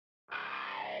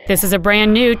This is a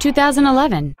brand new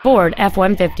 2011 Ford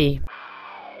F-150.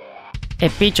 It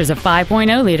features a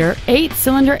 5.0-liter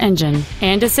 8-cylinder engine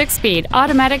and a 6-speed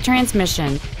automatic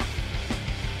transmission.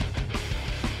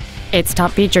 Its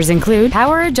top features include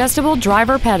power-adjustable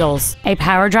driver pedals, a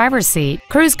power driver's seat,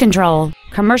 cruise control,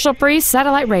 commercial-free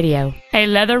satellite radio, a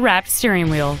leather-wrapped steering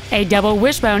wheel, a double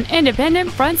wishbone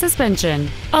independent front suspension,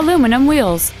 aluminum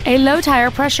wheels, a low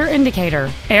tire pressure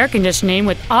indicator, air conditioning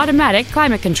with automatic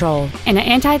climate control, and an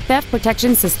anti-theft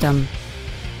protection system.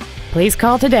 Please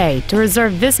call today to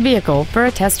reserve this vehicle for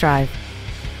a test drive.